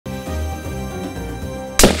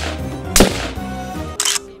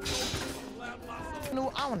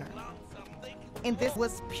original owner. And this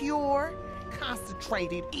was pure,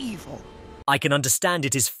 concentrated evil. I can understand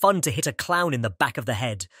it is fun to hit a clown in the back of the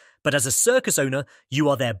head, but as a circus owner, you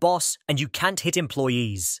are their boss and you can't hit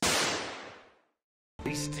employees.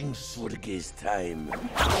 Wasting Sergei's time.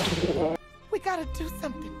 We gotta do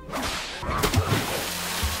something.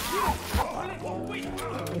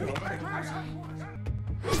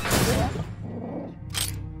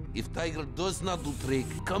 If Tiger does not do trick,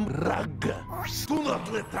 come rag. Do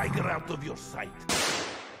not let Tiger out of your sight.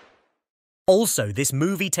 Also, this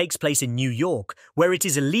movie takes place in New York, where it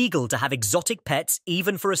is illegal to have exotic pets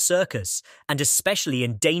even for a circus, and especially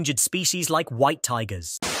endangered species like white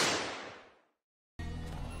tigers.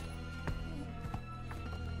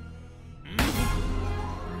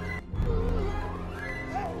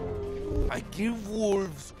 I give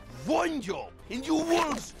wolves one job, and you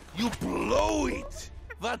wolves, you blow it.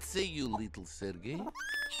 What say you, little Sergei?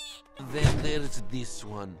 Then there's this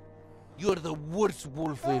one. You're the worst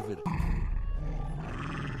wolf ever.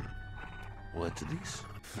 What's this?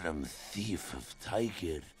 From Thief of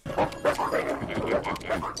Tiger.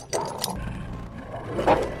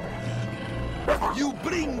 You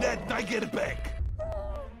bring that tiger back!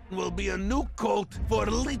 Will be a new coat for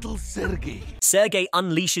little Sergei. Sergei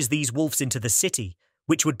unleashes these wolves into the city,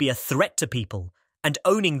 which would be a threat to people, and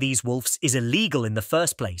owning these wolves is illegal in the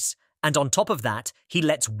first place. And on top of that, he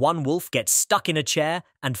lets one wolf get stuck in a chair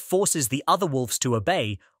and forces the other wolves to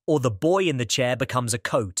obey, or the boy in the chair becomes a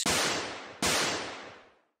coat.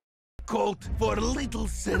 Coat for little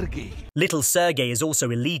Sergei. Little Sergei is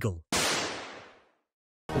also illegal.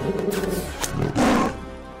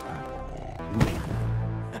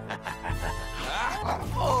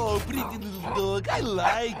 Oh, pretty little dog, I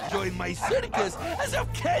like join my circus as a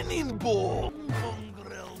cannonball.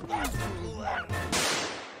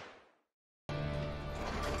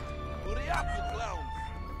 Hurry up, you clowns.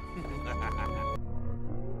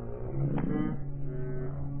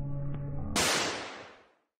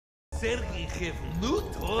 Sergei have new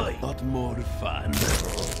toy. Not more fun.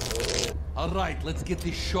 All right, let's get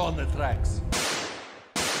this show on the tracks.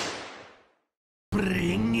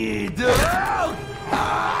 Bring it out!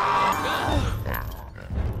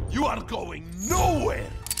 You are going nowhere!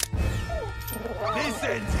 This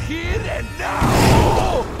ends here and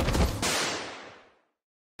now!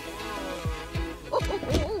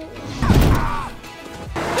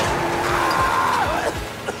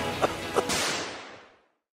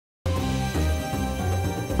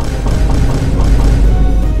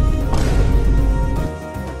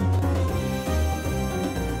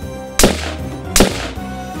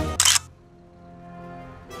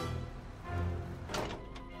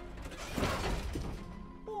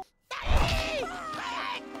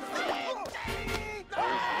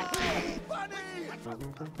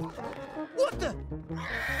 What the?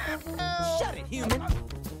 Shut it, human.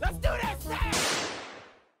 Let's do this thing!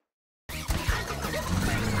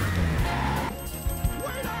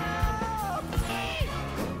 Wait up!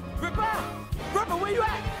 Ripper, where you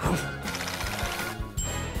at?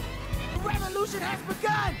 The revolution has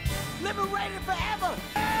begun! Liberated forever!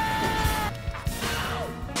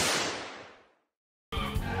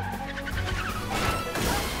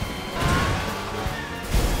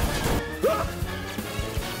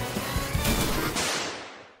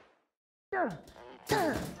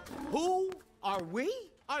 Who are we?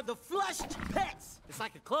 Are the Flushed Pets. It's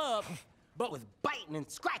like a club, but with biting and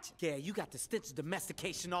scratching. Yeah, you got the stench of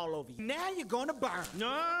domestication all over you. Now you're gonna burn.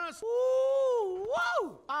 Yes. Ooh,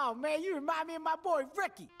 whoa! Oh man, you remind me of my boy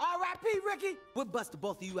Ricky. R.I.P. Ricky. We'll bust the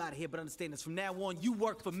both of you out of here, but understand this: from now on, you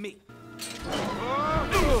work for me. All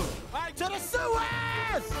right, to the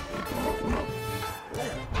sewers!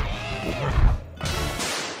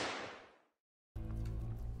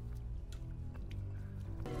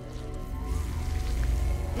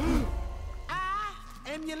 I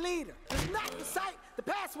am your leader. It's not recite the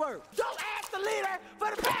password. Don't ask the leader for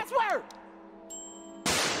the password.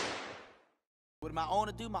 What did my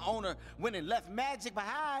owner do? My owner went and left magic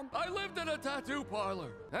behind. I lived in a tattoo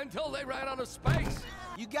parlor until they ran out of space.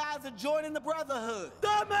 You guys are joining the Brotherhood.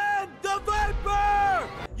 The Man, the Viper!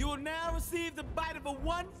 You will now receive the bite of a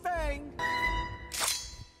one fang.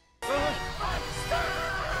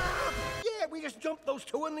 Yeah, we just jumped those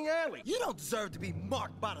two in the alley. You don't deserve to be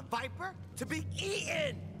marked by the Viper, to be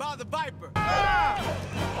eaten by the Viper.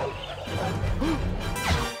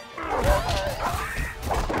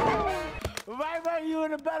 Viper, you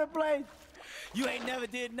in a better place. You ain't never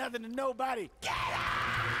did nothing to nobody. Get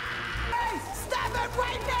out! Hey, stop it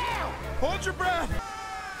right now! Hold your breath.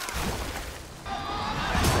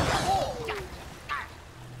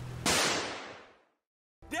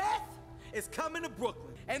 Death is coming to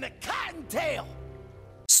Brooklyn. And the Cottontail!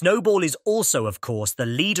 Snowball is also, of course, the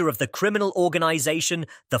leader of the criminal organization,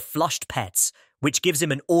 the Flushed Pets, which gives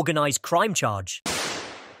him an organized crime charge.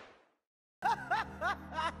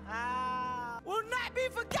 Will not be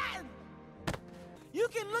forgotten! You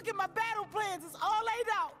can look at my battle plans, it's all laid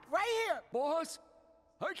out, right here. Boss,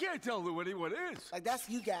 I can't tell who anyone is. Like, that's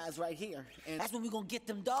you guys right here. And that's when we gonna get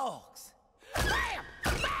them dogs. Bam!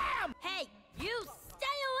 Bam! Hey, you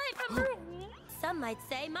stay away from her! Some might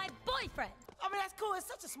say my boyfriend. I mean, that's cool. It's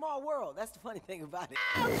such a small world. That's the funny thing about it.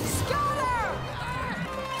 Scooter!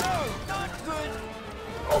 Oh, not good.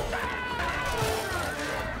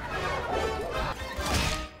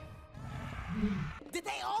 Did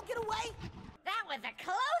they all get away? That was a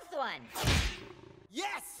close one.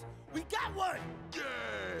 Yes, we got one.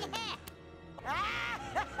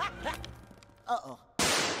 Uh-oh.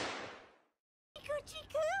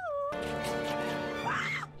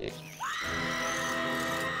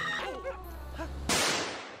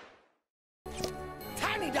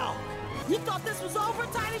 Tiny Dog! You thought this was over,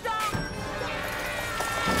 Tiny Dog?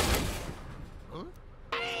 Huh?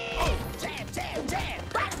 Oh, jam!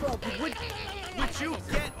 Would you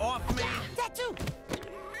get off me? Tattoo!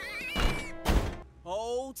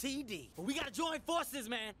 Oh, TD. But we gotta join forces,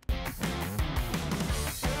 man.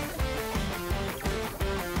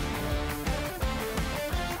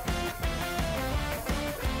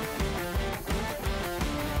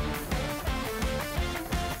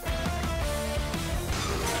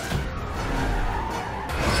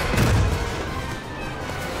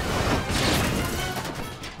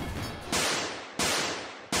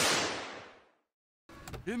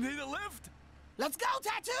 You need a lift? Let's go,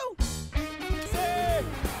 Tattoo!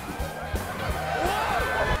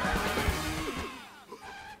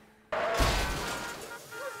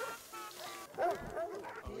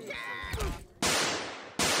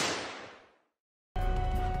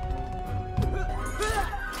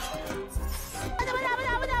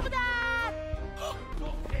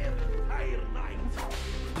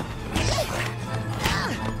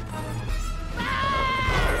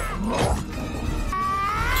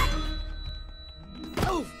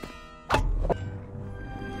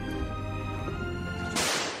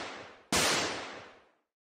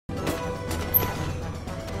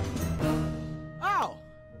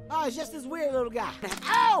 Oh, it's just this weird little guy.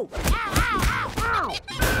 Ow! Ow! Ow! Ow! Ow!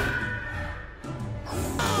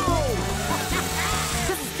 Oh!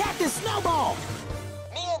 This is Captain Snowball!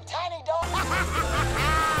 Me and Tiny Dog!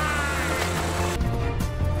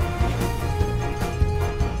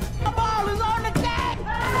 Snowball is on the deck!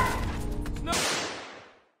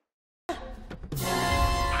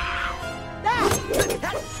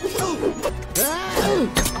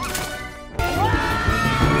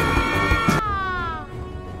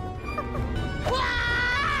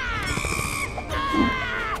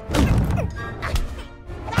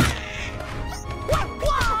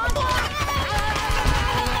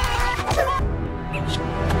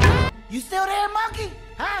 You still there, monkey?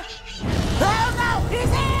 Huh? Hell no!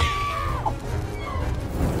 He's here!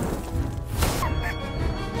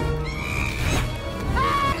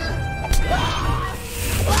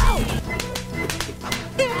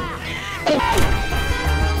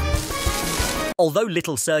 Although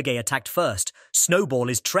little Sergei attacked first, Snowball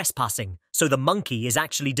is trespassing, so the monkey is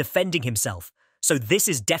actually defending himself. So this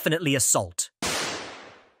is definitely assault.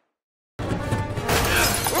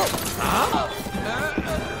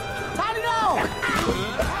 Tiny Dog!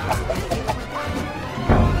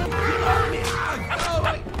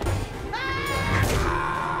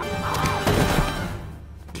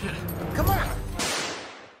 Come on!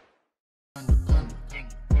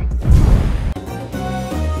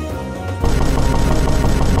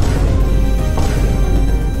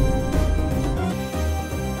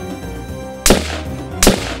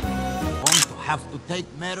 Have to take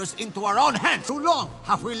matters into our own hands. Too long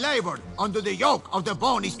have we labored under the yoke of the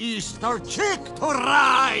bony Easter chick to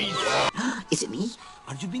rise. Is it me?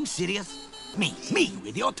 Are you being serious? Me, you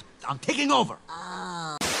idiot. I'm taking over.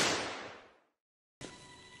 Oh.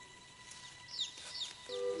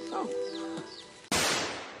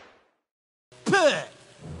 Peh!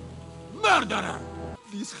 Murderer!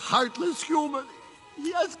 This heartless human.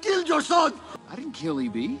 He has killed your son. I didn't kill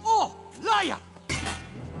EB. Oh, liar!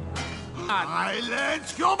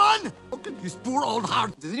 Silence, human! Look at his poor old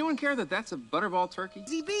heart. Does anyone care that that's a butterball turkey?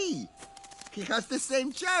 ZB. He has the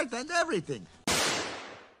same shirt and everything.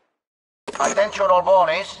 Attention all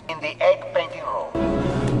bonies in the egg painting room.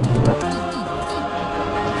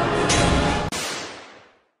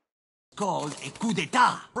 Called a coup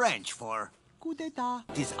d'etat. French for coup d'etat.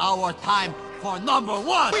 It is our time for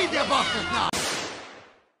 #1. We the bosses now.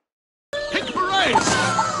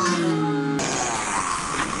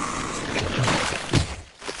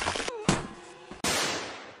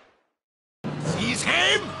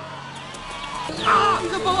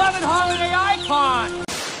 The beloved holiday icon!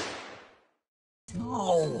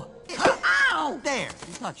 No. Ow! There,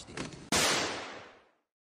 you touched it.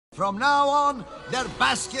 From now on, their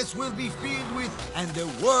baskets will be filled with and the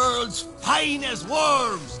world's finest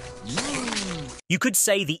worms. You could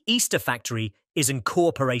say the Easter factory is an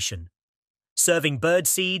corporation. Serving bird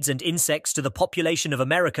seeds and insects to the population of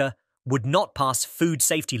America would not pass food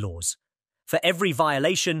safety laws. For every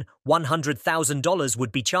violation, $100,000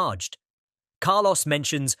 would be charged. Carlos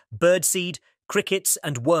mentions birdseed, crickets,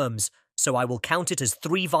 and worms, so I will count it as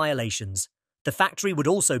 3 violations. The factory would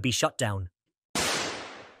also be shut down.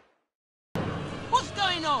 What's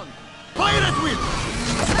going on? Fire at will!